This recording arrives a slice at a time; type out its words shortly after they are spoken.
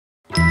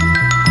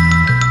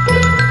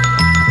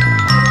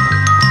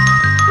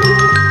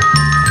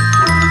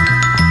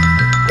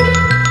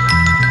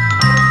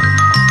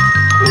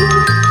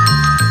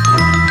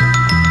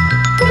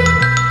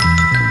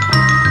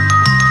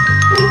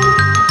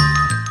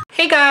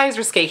guys,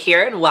 Risque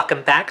here, and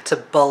welcome back to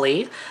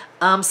Bully.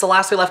 So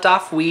last we left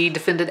off, we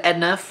defended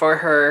Edna for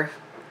her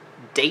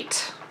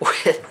date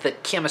with the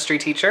chemistry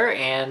teacher,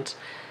 and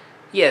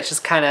yeah, it's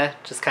just kind of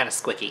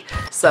squicky.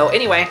 So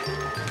anyway,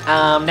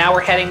 now we're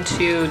heading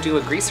to do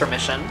a greaser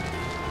mission.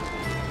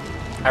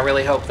 I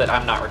really hope that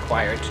I'm not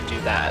required to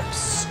do that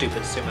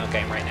stupid sumo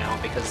game right now,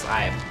 because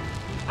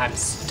I'm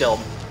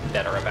still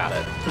bitter about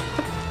it.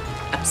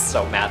 I'm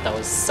so mad. That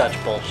was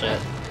such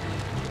bullshit.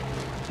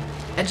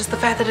 And just the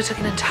fact that it took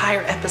an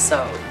entire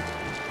episode.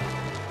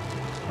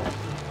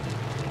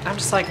 I'm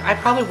just like, I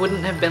probably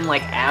wouldn't have been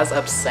like as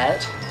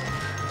upset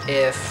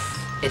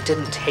if it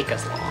didn't take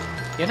as long,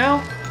 you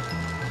know?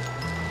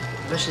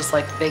 It was just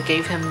like, they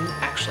gave him,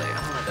 actually,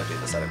 I want to go do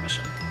this other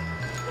mission.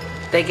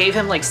 They gave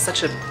him like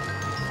such a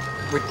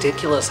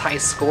ridiculous high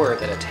score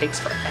that it takes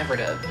forever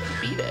to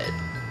beat it.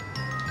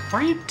 Why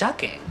are you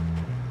ducking?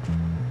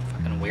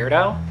 Fucking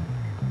weirdo.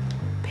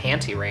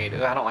 Panty raid.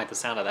 Ooh, I don't like the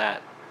sound of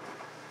that.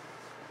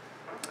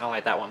 I don't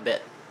like that one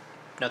bit.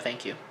 No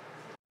thank you.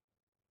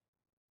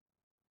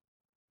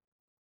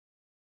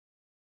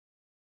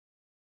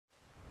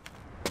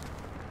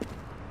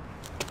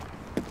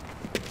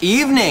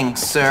 Evening,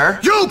 sir.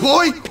 You,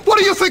 boy! What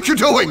do you think you're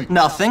doing?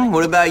 Nothing.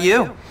 What about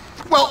you?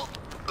 Well,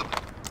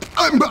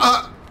 I'm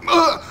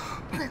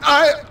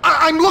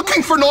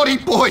looking for naughty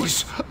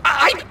boys.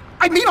 I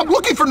mean, I'm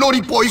looking for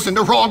naughty boys in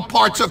the wrong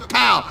parts of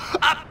town.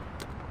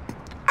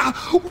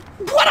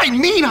 What I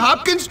mean,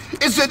 Hopkins,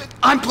 is that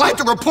I'm glad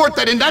to report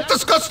that in that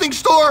disgusting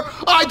store,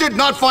 I did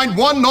not find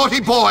one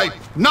naughty boy.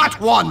 Not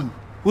one.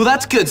 Well,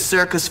 that's good,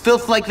 sir, because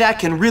filth like that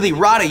can really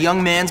rot a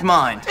young man's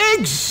mind.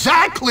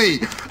 Exactly!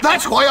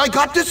 That's why I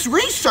got this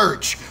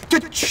research, to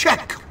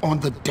check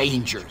on the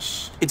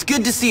dangers. It's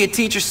good to see a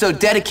teacher so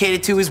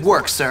dedicated to his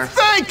work, sir.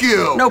 Thank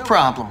you! No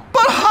problem.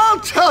 But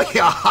I'll tell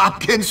you,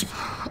 Hopkins,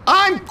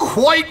 I'm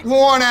quite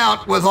worn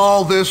out with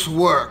all this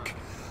work.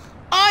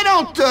 I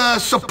don't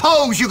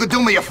suppose you could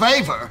do me a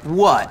favor.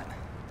 What?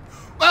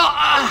 Well,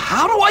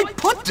 how do I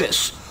put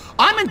this?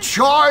 I'm in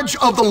charge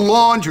of the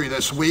laundry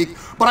this week,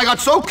 but I got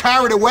so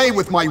carried away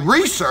with my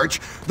research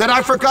that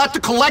I forgot to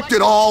collect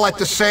it all at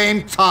the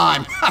same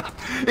time.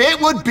 It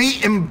would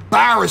be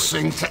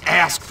embarrassing to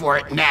ask for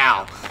it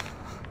now.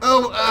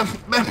 Oh,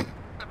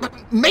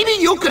 maybe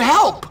you could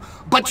help,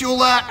 but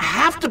you'll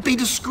have to be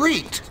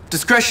discreet.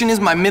 Discretion is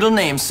my middle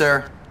name,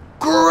 sir.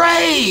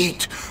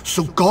 Great!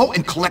 So go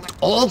and collect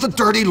all the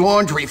dirty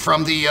laundry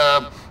from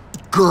the,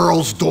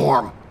 girls'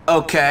 dorm.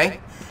 Okay.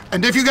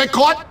 And if you get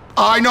caught,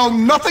 I know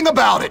nothing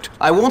about it.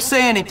 I won't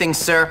say anything,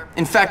 sir.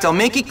 In fact, I'll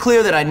make it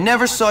clear that I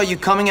never saw you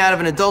coming out of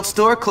an adult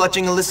store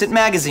clutching illicit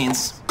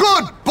magazines.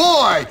 Good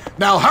boy!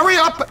 Now hurry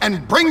up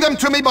and bring them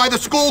to me by the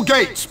school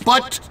gates,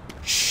 but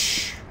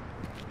shh.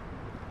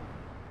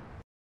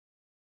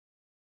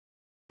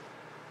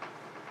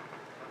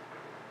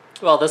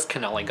 Well, this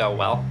can only go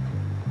well.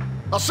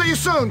 I'll see you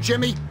soon,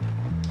 Jimmy.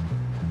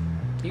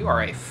 You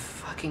are a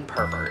fucking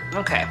pervert.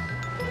 Okay.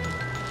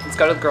 Let's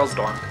go to the girls'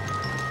 dorm.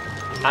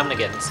 I'm gonna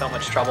get in so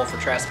much trouble for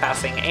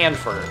trespassing and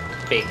for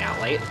being out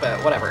late, but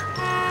whatever.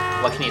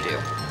 What can you do?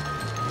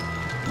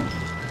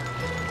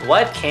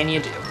 What can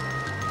you do?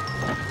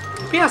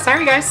 But yeah,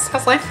 sorry guys.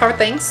 How's life? How are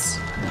things?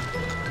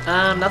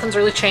 Nothing's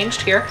really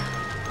changed here.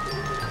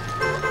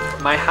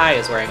 My high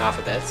is wearing off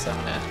a bit, so I'm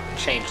gonna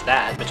change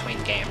that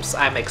between games.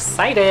 I'm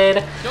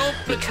excited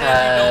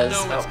because...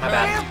 Oh, my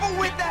bad.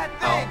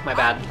 Oh, my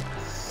bad.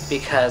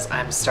 Because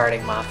I'm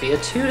starting Mafia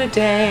 2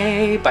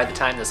 today. By the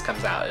time this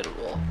comes out, it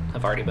will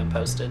have already been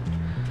posted.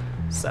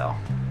 So,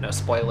 no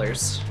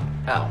spoilers.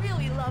 Oh.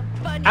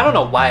 I don't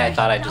know why I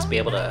thought I'd just be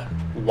able to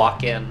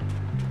walk in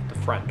the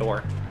front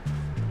door.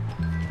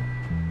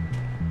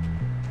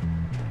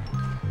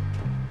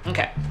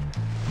 Okay.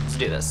 Let's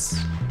do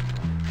this.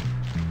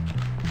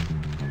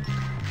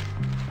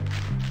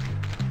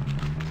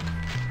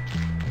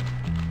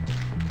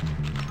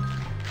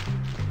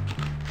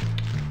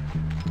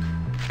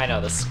 I know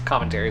this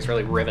commentary is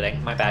really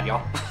riveting. My bad,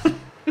 y'all.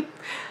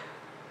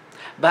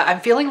 But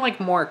I'm feeling like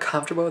more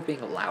comfortable with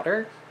being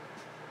louder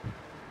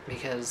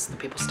because the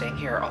people staying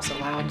here are also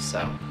loud,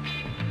 so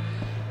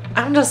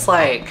I'm just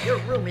like, your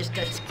room is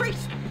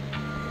disgraceful.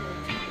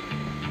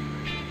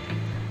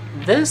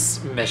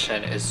 This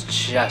mission is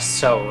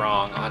just so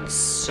wrong on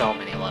so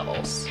many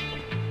levels.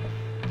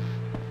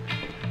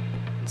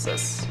 What's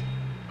this?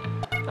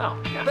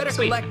 Oh, yeah, Better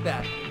sweet. collect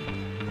that.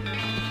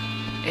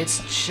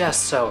 It's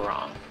just so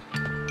wrong.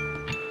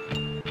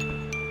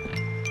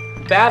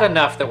 Bad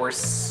enough that we're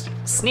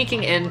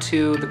sneaking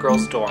into the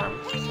girls' dorm.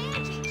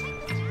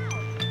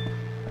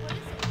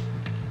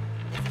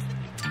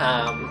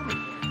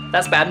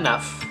 That's bad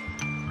enough.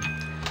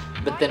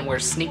 But then we're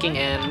sneaking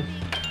in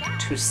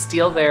to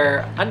steal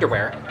their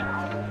underwear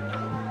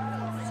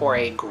for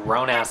a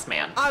grown-ass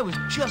man. I was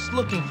just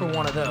looking for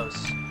one of those.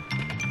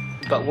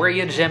 But were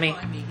you, Jimmy?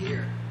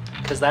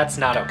 Because that's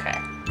not okay.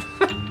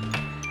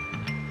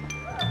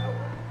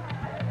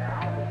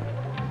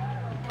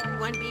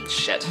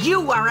 Shit.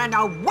 You are in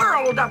a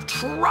world of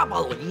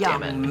trouble,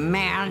 young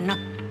man.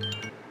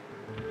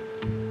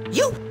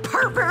 You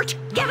pervert!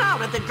 Get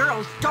out of the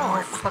girls' dorm!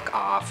 Oh, fuck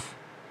off.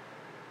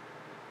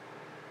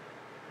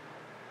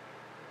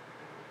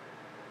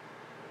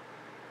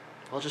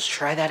 We'll just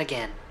try that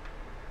again.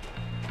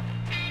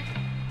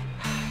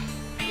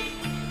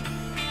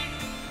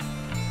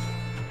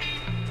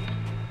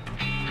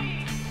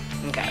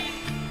 Okay.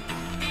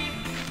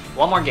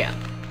 One more again.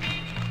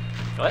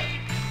 What?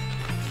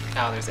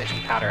 Oh, there's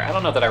itching powder. I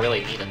don't know that I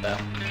really need it, though.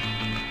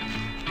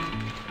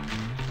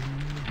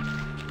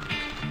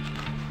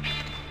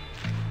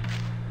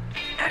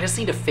 I just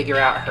need to figure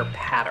out her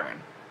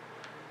pattern.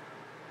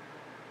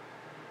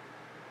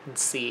 And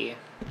see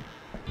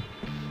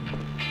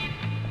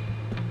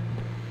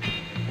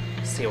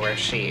where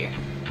she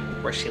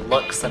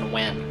looks and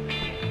when.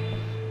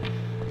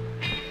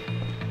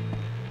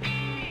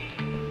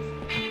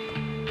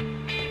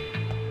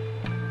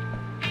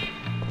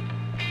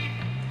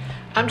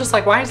 I'm just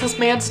like, why is this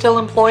man still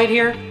employed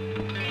here?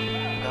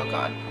 Oh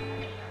god.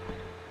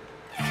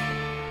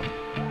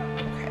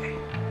 Okay.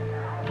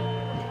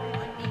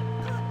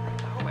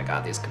 Oh my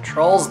god, these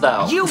controls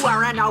though. You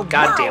are in a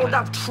God damn world it.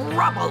 of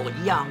trouble,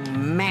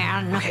 young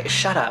man. Okay,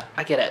 shut up.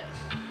 I get it.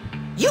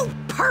 You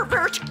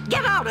pervert!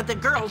 Get out of the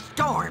girls'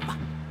 dorm!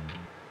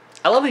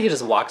 I love that he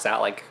just walks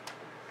out like,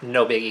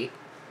 no biggie.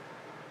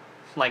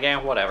 Like, eh,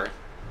 whatever.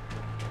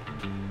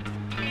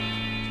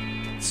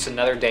 It's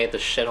another day at the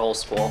shithole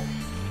school.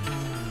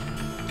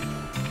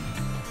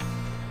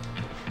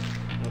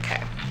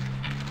 Okay.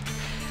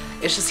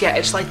 It's just, yeah,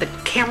 it's like the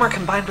camera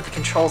combined with the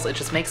controls, it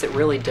just makes it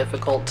really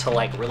difficult to,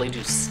 like, really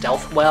do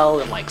stealth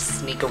well and, like,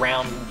 sneak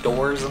around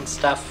doors and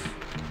stuff.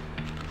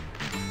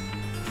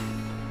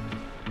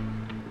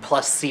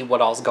 Plus see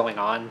what all's going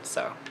on,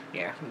 so,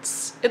 yeah,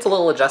 it's a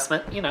little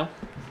adjustment, you know.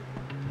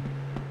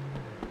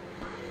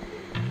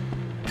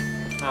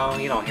 Oh,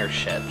 you don't hear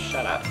shit.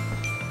 Shut up.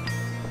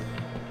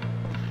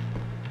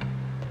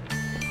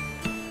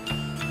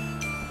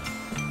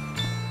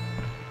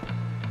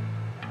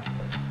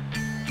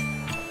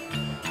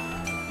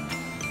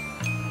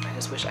 I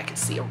just wish I could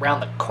see around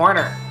the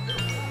corner.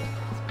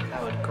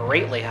 That would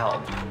greatly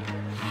help.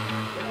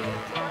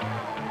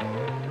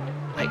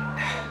 Like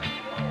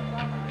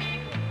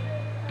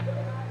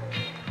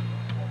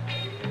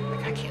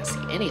I can't see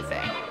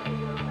anything.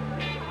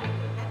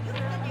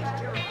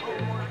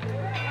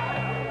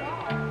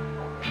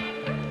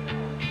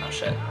 Oh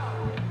shit.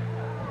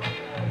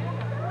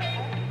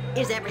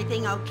 Is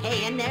everything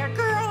okay in there,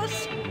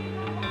 girls?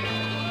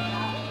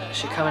 Is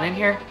she coming in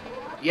here?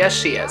 Yes,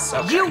 she is.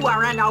 Okay. You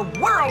are in a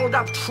world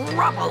of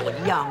trouble,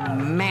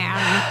 young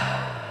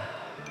man.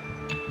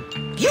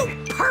 You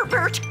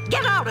pervert!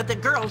 Get out of the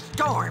girls'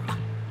 dorm!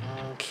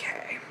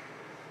 Okay.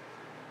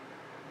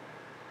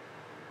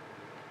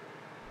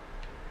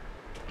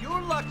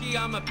 You're lucky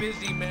I'm a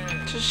busy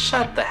man. Just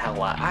shut the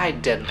hell up. I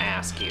didn't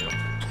ask you.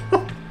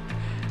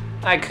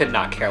 I could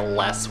not care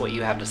less what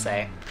you have to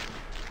say.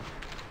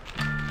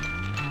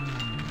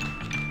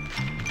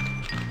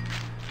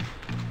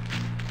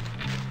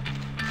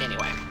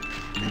 Anyway.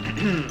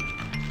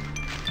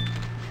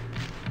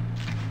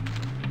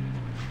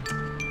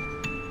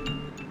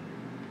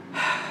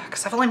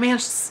 Because I've only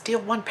managed to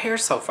steal one pair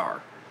so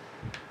far.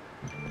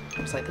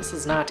 I was like, this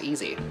is not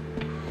easy.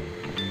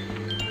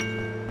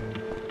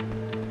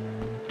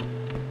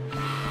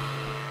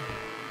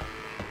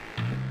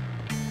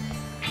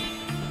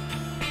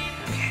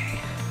 Okay.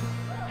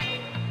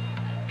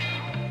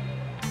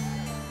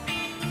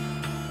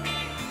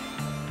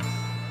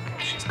 Okay,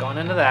 she's going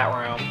into that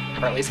room.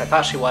 Or at least I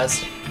thought she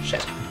was.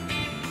 Shit.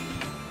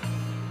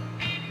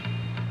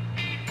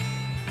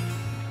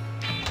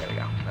 There we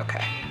go.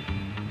 Okay.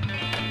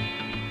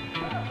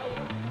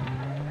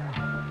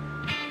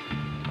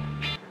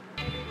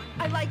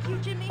 I like you,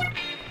 Jimmy.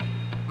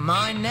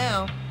 Mine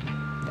now.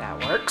 That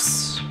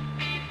works.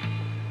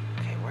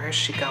 Okay, where is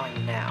she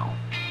going now?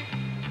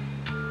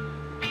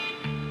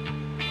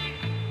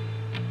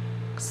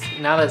 'Cause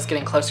now that it's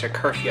getting closer to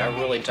curfew, I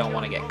really don't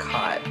want to get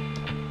caught.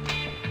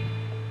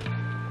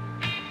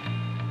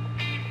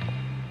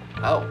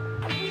 Oh.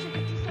 I wish I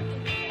could do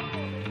something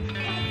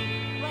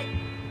cool. Like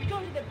go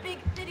to the big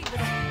city with a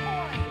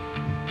boy.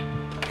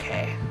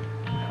 Okay,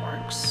 that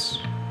works.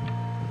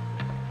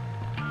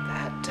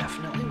 That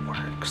definitely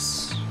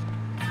works.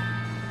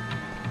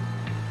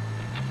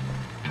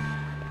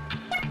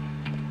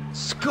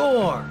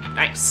 Score!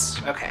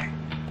 Nice, okay.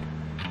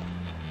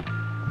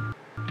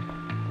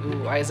 Ooh,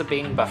 why is it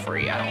being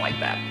buffery? I don't like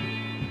that.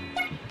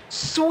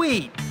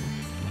 Sweet!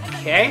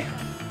 Okay,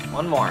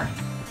 one more.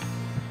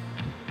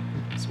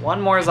 So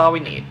one more is all we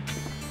need.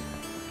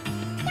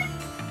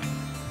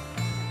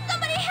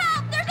 Somebody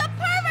help! There's a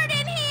pervert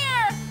in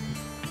here!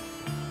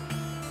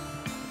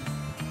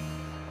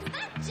 Is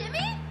that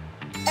Jimmy?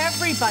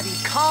 Everybody,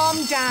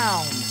 calm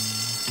down.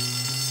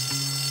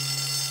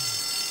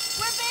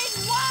 We're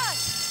being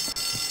watched!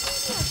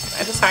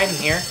 Can I just hide in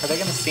here? Are they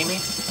gonna see me?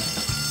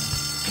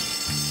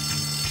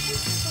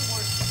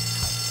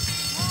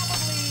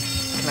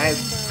 Can I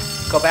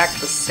go back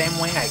the same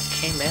way I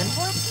came in?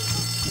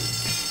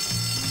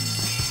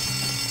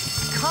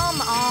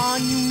 come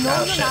on. You know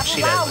Oh you're shit, not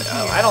she allowed does.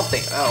 here. Oh, I don't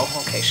think.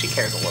 Oh, okay, she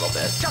cares a little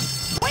bit.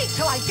 Just wait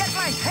till I get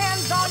my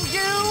hands on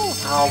you.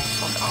 Oh,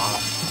 fuck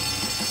off.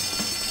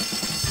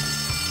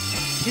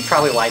 You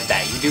probably like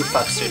that. You do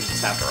fuck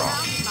students after all.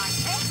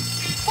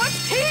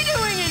 What's he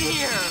doing in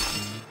here?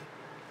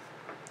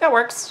 That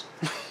works.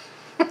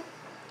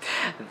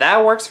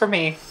 That works for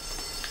me.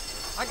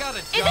 I got a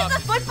Is job. this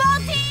a football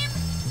team?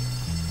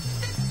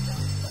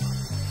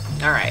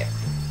 Alright.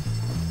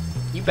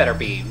 You better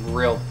be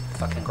real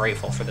fucking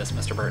grateful for this,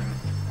 Mr. Burton.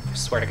 I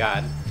swear to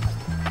God.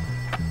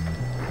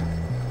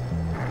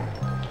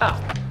 Oh.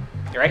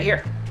 You're right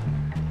here.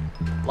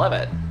 Love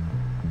it.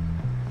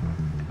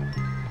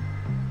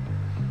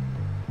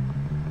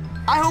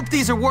 I hope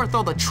these are worth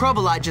all the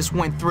trouble I just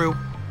went through.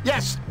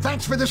 Yes,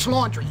 thanks for this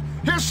laundry.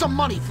 Here's some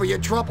money for your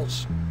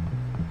troubles.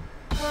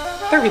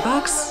 $30.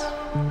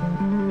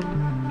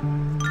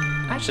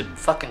 I should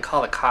fucking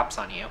call the cops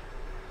on you.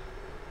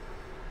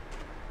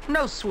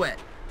 No sweat.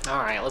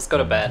 Alright, let's go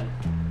to bed.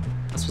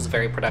 This was a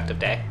very productive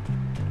day.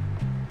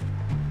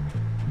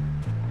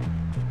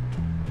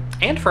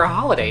 And for a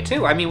holiday,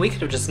 too. I mean, we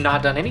could have just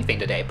not done anything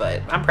today,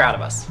 but I'm proud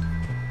of us.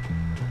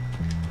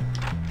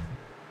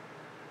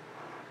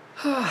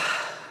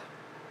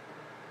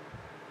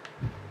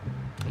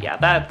 Yeah,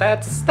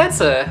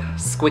 that's a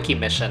squicky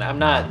mission. I'm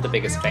not the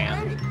biggest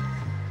fan.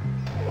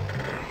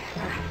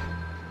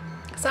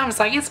 So I was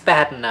like, it's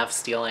bad enough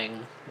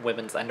stealing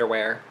women's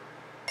underwear.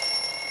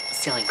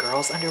 Stealing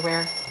girls'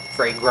 underwear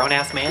for a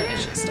grown-ass man,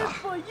 it's just,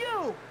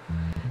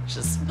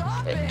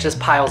 it just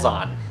piles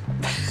on.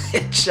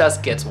 It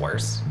just gets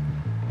worse.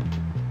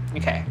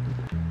 Okay.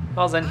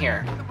 Who's in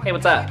here? Hey,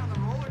 what's up?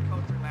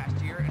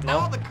 No.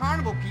 All the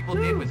carnival people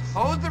did was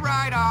hose the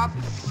ride off.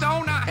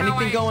 So not how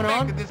Anything I going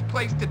on? expected this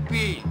place to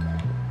be.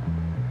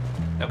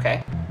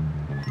 Okay.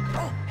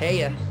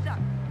 Hey,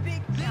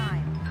 Big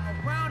time.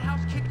 A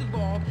roundhouse kick the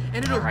ball,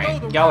 and it'll Alright,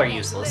 throw the y'all are ride off the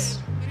useless.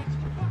 ledge.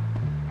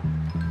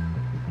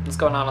 What's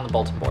going on the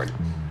bulletin board?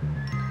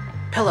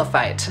 Pillow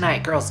fight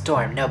tonight, girls'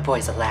 dorm, no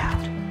boys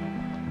allowed.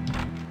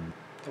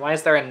 Why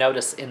is there a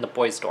notice in the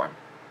boys' dorm?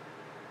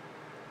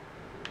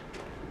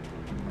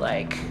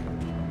 Like,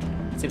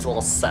 seems a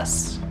little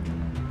sus.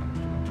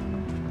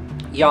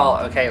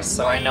 Y'all, okay,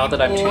 so I know that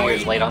I'm 2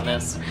 years late on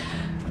this,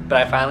 but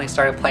I finally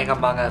started playing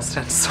Among Us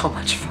and it's so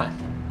much fun.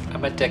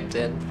 I'm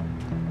addicted.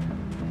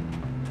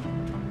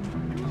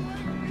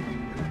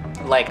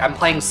 Like, I'm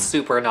playing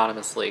super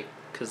anonymously,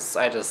 because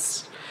I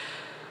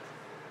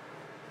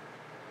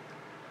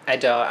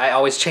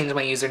always change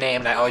my username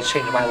and I always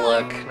change my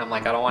look, and I'm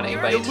like, I don't want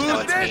anybody to know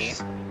it's me.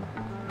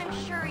 I'm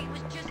sure he was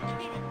just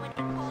kidding when he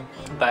called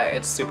me. But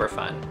it's super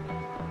fun.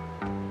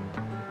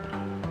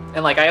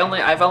 And like,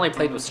 I've only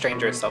played with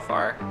strangers so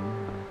far.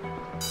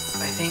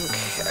 I think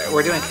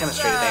we're doing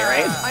chemistry today,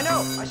 right? I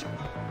know.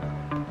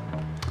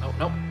 Oh,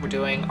 nope, we're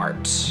doing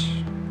art.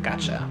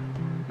 Gotcha.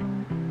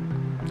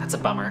 That's a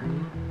bummer.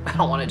 I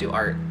don't want to do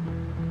art.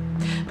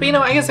 But you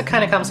know, I guess it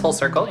kind of comes full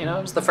circle, you know?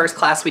 It was the first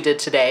class we did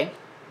today.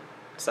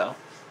 So,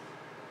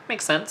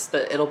 makes sense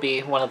that it'll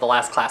be one of the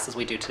last classes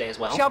we do today as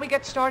well. Shall we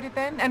get started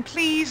then? And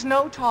please,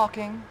 no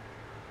talking.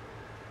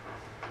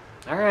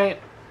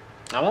 Alright.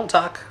 I won't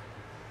talk.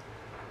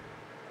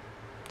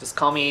 Just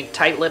call me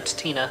Tight-Lipped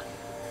Tina.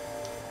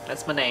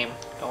 That's my name.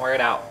 Don't wear it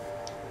out.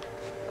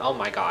 Oh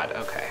my god,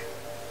 okay.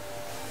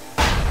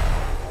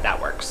 That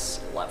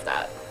works. Love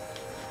that.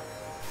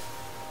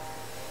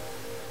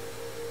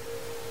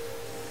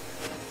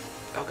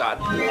 Oh god.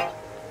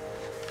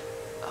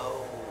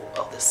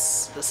 Oh,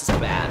 this is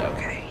bad.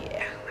 Okay,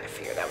 yeah. I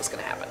figured that was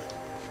gonna happen.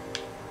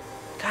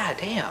 God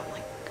damn,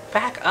 like,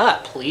 back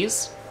up,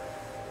 please.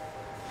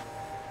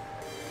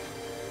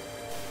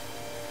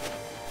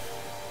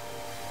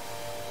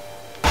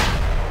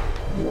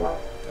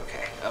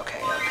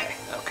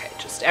 Okay.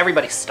 Just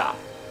everybody stop.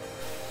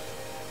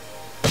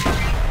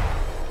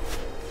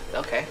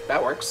 Okay,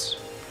 that works.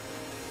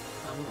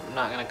 I'm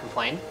not gonna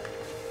complain.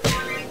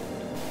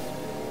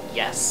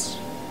 Yes.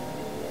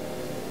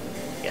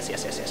 Yes.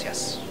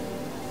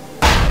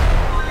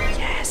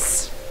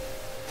 Yes!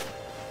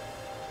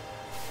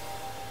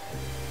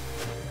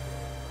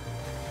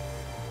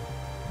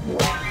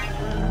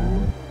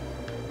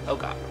 Oh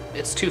god,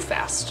 it's too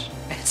fast.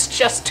 It's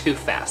just too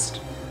fast.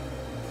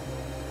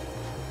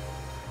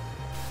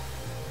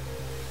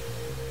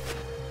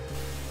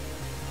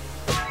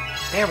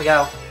 There we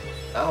go.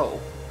 Oh.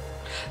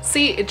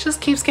 See, it just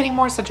keeps getting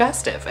more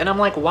suggestive, and I'm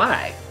like,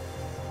 why?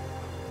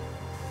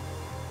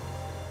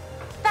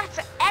 That's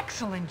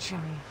excellent,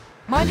 Jimmy.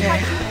 Mind if I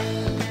do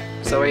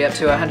that? So are we up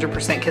to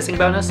 100% kissing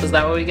bonus? Is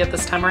that what we get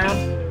this time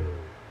around?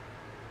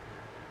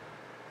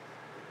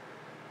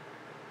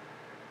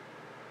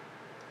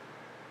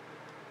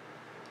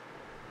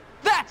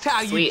 That's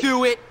how Sweet. you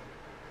do it.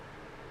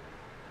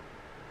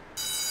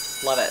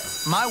 Love it.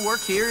 My work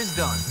here is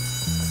done.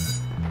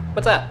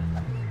 What's up?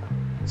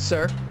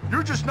 Sir,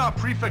 You're just not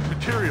prefect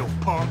material,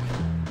 punk.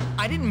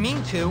 I didn't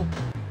mean to.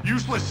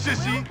 Useless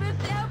sissy. This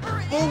ever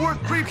is.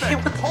 Bullworth prefect.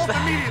 what the Halt fuck?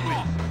 immediately.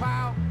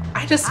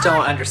 I just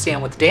don't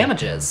understand what the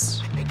damage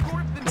is.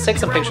 Let's take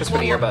some pictures for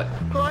the yearbook.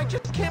 I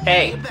just can't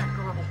Hey. believe that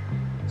girl.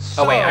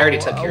 Oh wait, I already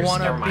took yours.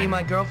 Wanna Never be mind.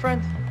 my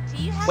girlfriend?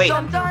 Do you have Wait.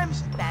 Sometimes.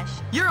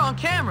 special? You're on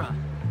camera.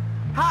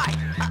 Hi.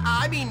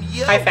 I mean,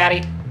 you. Hi,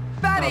 fatty.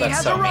 Fatty Oh, that's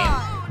has so mean.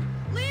 arrived.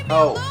 Leave me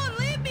Oh. alone,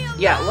 leave me alone.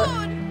 Yeah,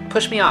 look.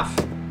 Push me off.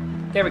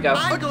 There we go.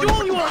 A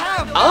duel you will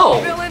have,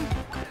 Oh. villain.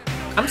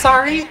 I'm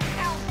sorry.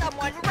 Tell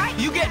someone right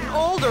You getting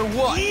old or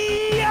what?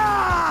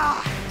 Yeah.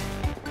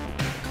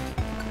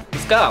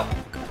 Let's go.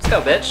 Let's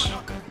go, bitch.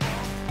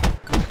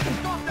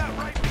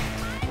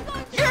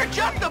 You're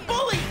just a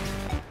bully.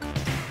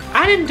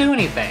 I didn't do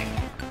anything.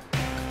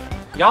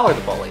 Y'all are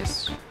the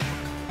bullies.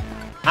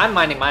 I'm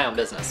minding my own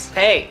business.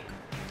 Hey,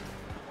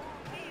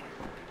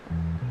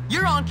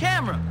 You're on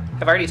camera.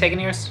 have I already taken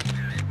yours?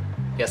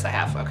 Yes, I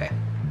have. Okay.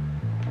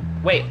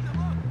 Wait.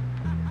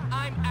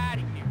 I'm out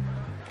of here.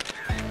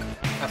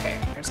 Okay,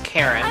 there's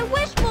Karen. I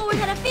wish Forward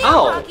had a field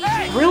Oh, hockey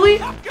team. really?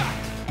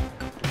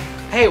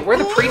 Hey, where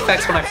are the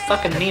prefects when I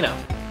fucking need them?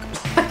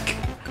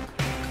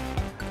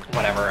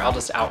 Whatever, I'll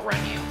just outrun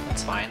you.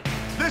 That's fine.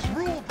 This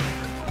rule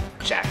breaker.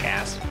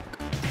 Jackass.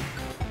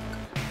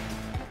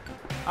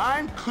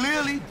 I'm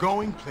clearly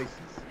going places.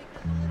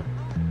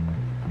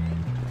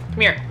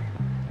 Come here.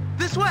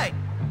 This way.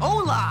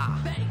 Hola.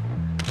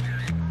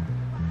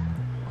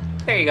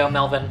 There you go,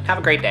 Melvin. Have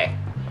a great day.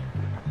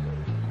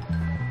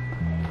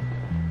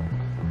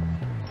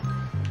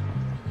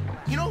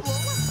 You know,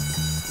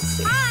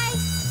 Hi.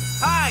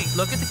 hi.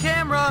 Look at the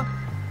camera.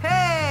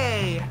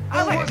 Hey.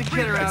 I like to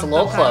kid around. It's a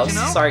little sometimes, close. you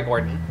know? Sorry,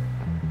 Gordon.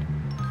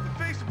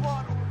 The face of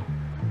law and order.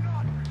 Do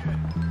not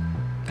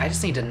forget. I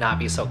just need to not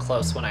be so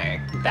close when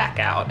I back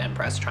out and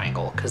press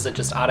triangle, because it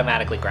just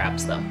automatically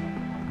grabs them.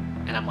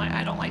 And I'm like,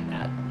 I don't like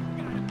that.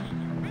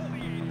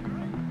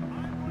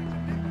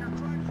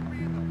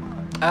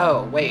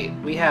 Oh, wait,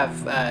 we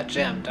have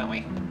gym, don't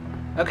we?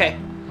 Okay,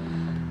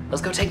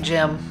 let's go take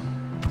gym.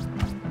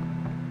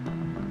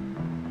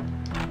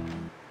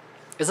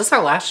 Is this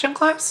our last gym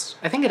class?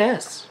 I think it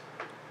is.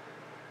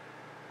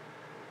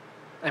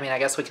 I mean, I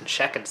guess we can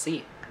check and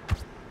see.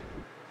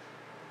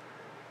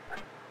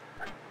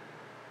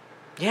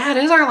 Yeah, it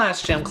is our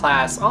last gym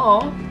class.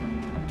 Oh,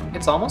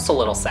 it's almost a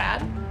little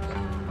sad.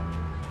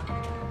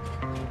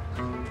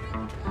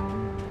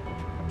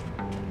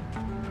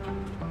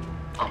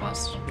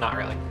 Almost. Not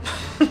really.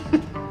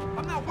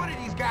 I'm not one of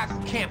these guys who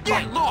can't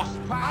fight lost.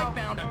 I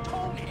found a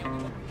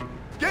toenail.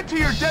 Get to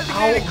your Oh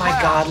designated my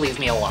class. god, leave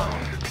me alone.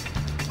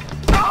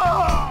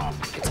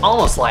 It's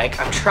almost like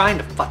I'm trying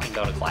to fucking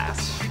go to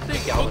class.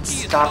 If y'all would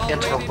stop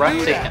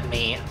interrupting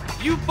me.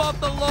 You fought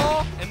the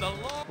law, and the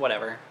law.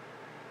 Whatever.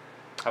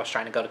 I was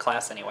trying to go to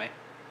class anyway.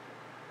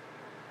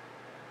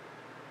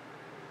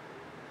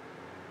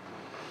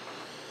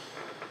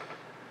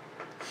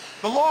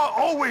 The law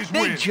always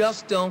They wins.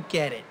 just don't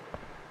get it.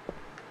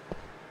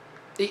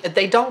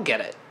 They don't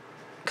get it.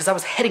 Because I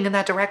was heading in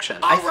that direction.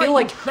 I All feel right,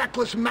 like... you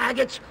feckless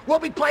maggots. We'll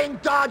be playing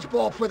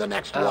dodgeball for the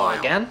next Oh, while.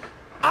 again?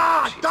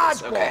 Ah, Jesus,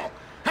 dodgeball. okay.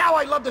 How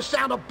I love the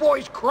sound of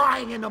boys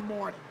crying in the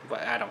morning.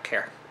 But I don't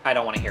care. I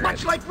don't want to hear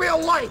Much it. like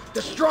real life,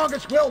 the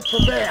strongest will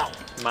prevail.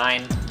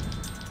 Mine.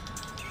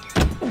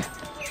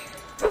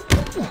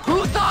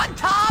 Who's on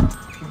top?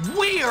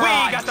 We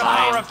got the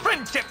power of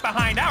friendship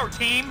behind our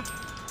team.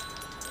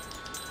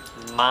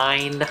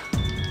 Mine.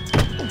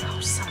 Oh,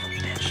 son of a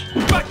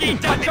bitch. Bucky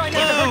doesn't Trying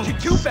not to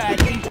hurt you too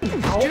badly.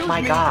 Oh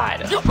my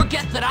god. You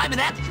forget that I'm an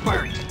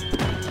expert.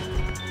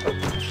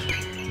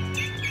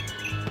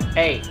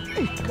 Hey,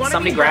 can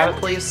somebody grab it,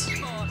 please?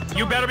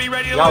 You better be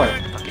ready to Y'all are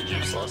lose. fucking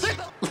useless.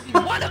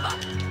 One of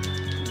us.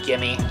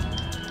 Gimme.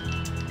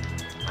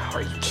 Oh,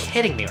 are you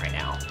kidding me right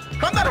now?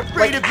 I'm not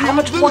afraid of you. How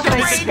much more can I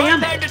loser. It's my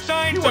spam time it? to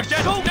shine, You so are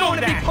just so know going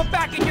to be that. put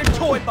back in your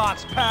toy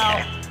box, pal.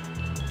 Okay.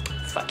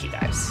 Fuck you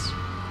guys.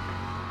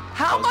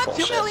 How That was much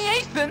bullshit.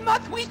 humiliation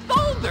must we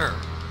shoulder?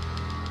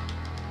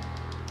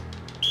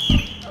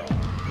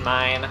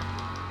 Mine.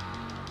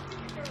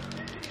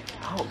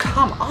 Oh,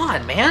 come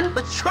on, man.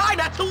 Let's try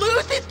not to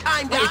lose this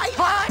time, guys. It's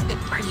fun.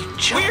 Are you We're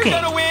joking?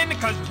 gonna win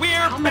because we're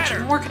How much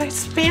better. more can I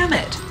spam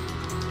it?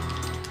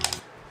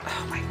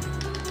 Oh my...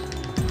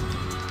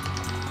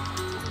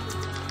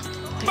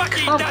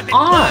 Bucky Come doesn't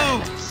on.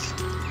 lose.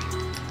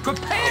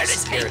 Prepare This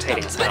is to taste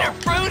irritating the as bitter hell.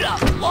 fruit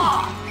of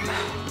law.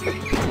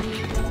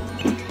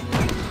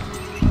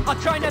 I'll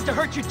try not to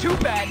hurt you too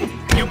bad.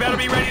 You better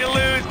be ready to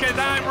lose because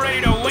I'm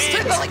ready to There's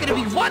win. only gonna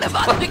be one of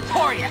us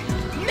victorious.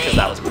 Me. Because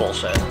that was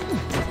bullshit.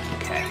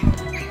 Okay.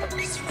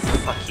 Just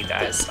fuck you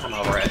guys. I'm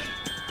over it.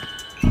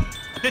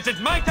 This is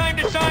my time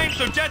to shine,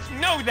 so just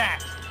know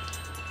that.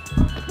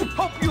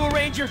 Hope you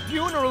arrange your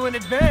funeral in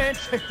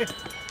advance.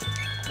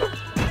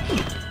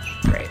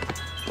 Great.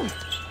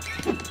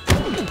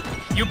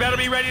 You better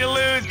be ready to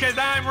lose because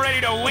I'm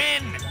ready to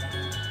win.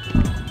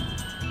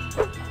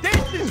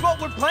 This is what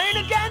we're playing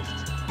against?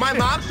 My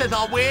mom says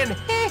I'll win.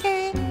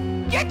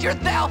 Get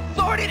yourself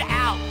sorted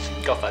out.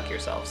 Go fuck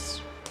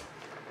yourselves.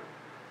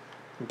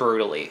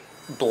 Brutally.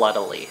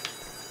 Bloodily.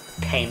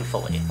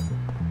 Painfully.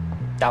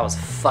 That was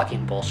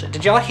fucking bullshit.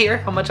 Did y'all hear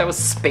how much I was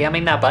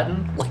spamming that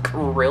button? Like,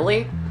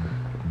 really?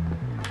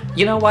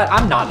 You know what?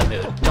 I'm not in the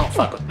mood. Don't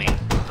fuck with me.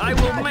 I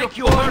will make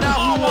you learn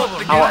who wants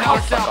to get I'll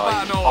knocked fuck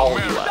out by no all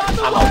of you man. up.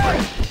 I'm over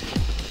it.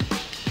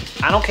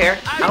 I don't care.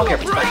 I don't care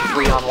if it's fucking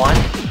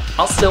 3-on-1.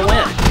 I'll still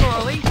win.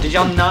 Did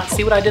y'all not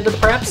see what I did to the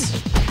preps?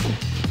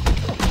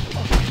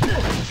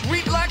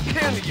 Sweet like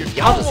candy, you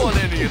Y'all don't just-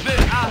 want any of this.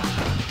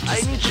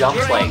 Just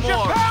jumped like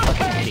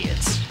fucking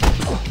idiots.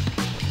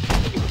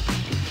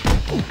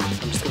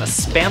 I'm just gonna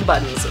spam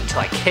buttons until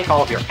I kick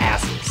all of your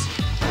asses.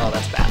 Oh,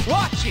 that's bad.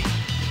 Watch it.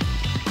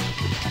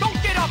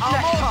 Don't get up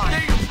next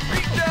time.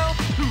 Beat down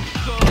too,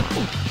 son.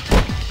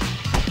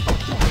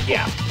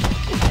 Yeah.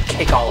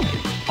 Kick all of you.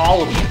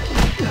 All of you.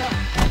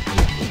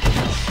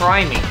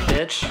 Try me,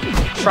 bitch.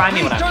 Try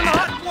me when I'm Turn the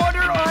mad. hot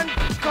water on,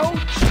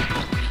 coach.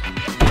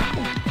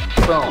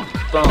 Boom,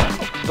 boom,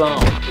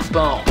 boom,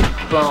 boom,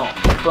 boom,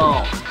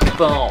 boom,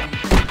 boom.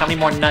 How many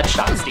more nut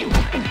shots do you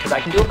want? Because I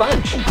can do a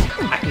bunch.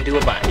 I can do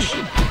a bunch.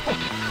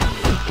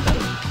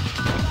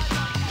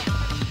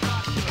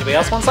 Anybody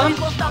else want some?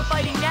 We'll stop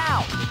fighting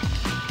now.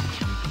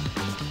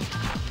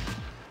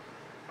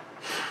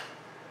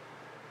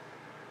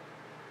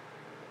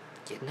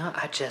 You know,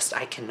 I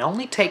can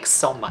only take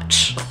so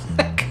much.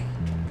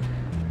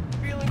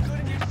 Feeling good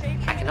in your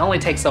safety? I can only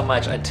take so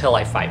much until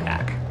I fight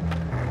back.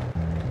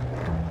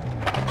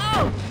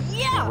 Oh,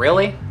 yeah!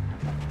 Really?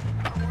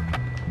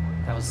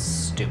 That was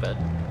stupid.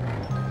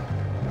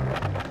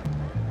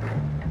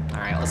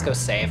 Alright, let's go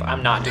save.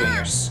 I'm not doing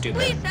your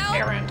stupid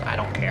errand. I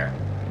don't care.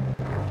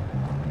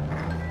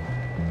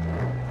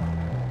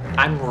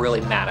 I'm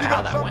really mad at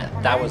how that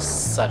went. That was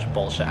such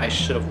bullshit. I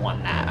should have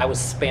won that. I was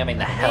spamming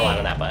the hell out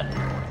of that button.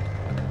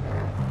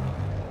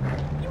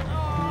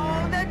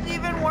 Oh, that's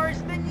even worse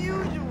than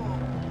usual.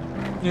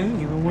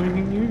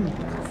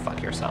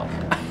 Fuck yourself.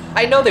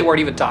 I know they weren't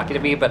even talking to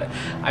me, but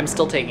I'm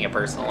still taking it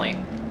personally.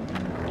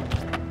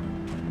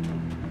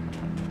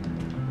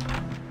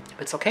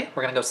 It's okay.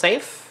 We're gonna go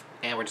safe,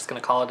 and we're just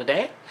gonna call it a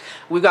day.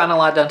 We've gotten a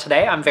lot done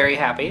today. I'm very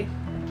happy.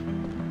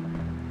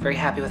 Very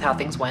happy with how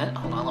things went.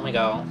 Hold on, let me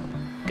go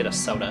get a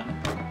soda.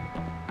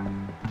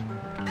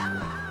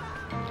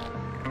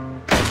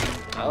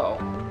 Oh.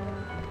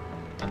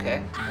 Okay.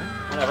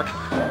 Whatever.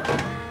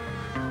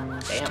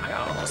 Damn, I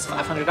got almost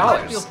 $500.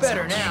 I feel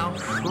better now.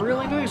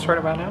 Really nice right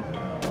about now.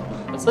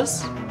 What's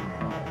this?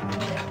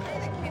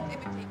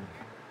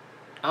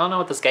 I don't know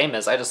what this game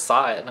is. I just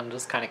saw it and I'm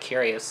just kind of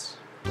curious.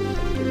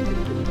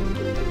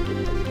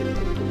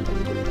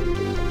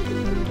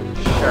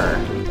 Sure.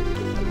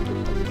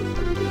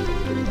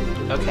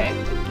 Okay.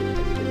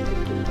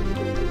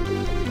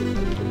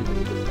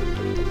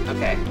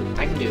 Okay,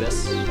 I can do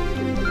this.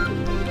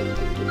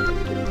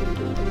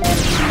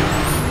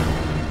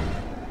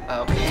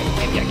 Okay,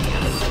 maybe I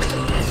can.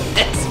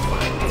 It's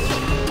fine.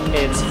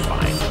 It's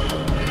fine.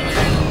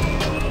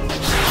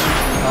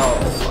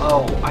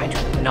 Oh, I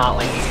do not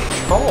like these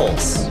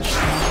controls.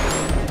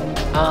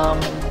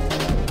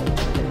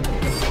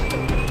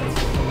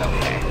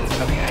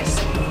 Okay, I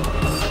see.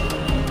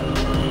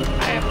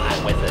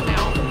 I'm with it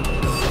now.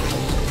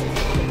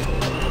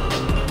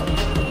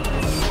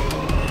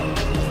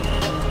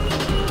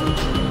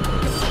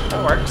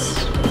 That works.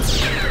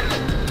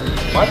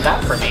 What?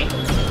 That for me?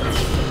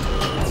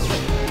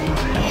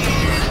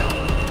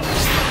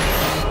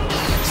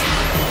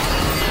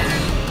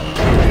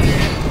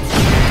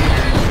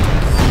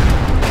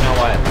 You know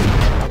what?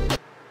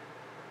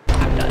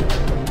 I'm done.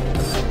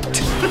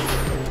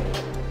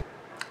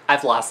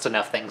 I've lost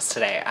enough things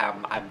today.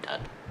 I'm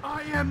done.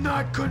 I am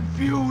not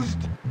confused.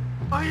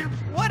 I am.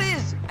 What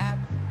is?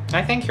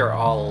 I think you're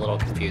all a little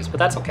confused, but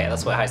that's okay.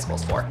 That's what high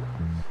school's for.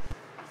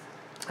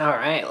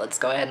 Alright, let's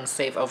go ahead and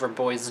save over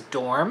boys'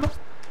 dorm.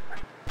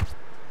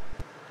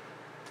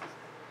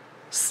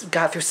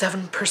 Got through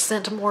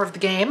 7% more of the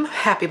game.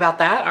 Happy about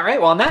that.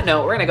 Alright, well on that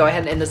note, we're going to go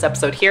ahead and end this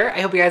episode here.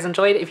 I hope you guys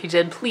enjoyed. If you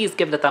did, please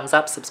give it a thumbs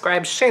up,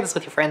 subscribe, share this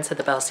with your friends, hit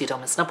the bell so you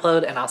don't miss an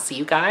upload, and I'll see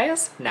you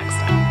guys next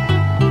time.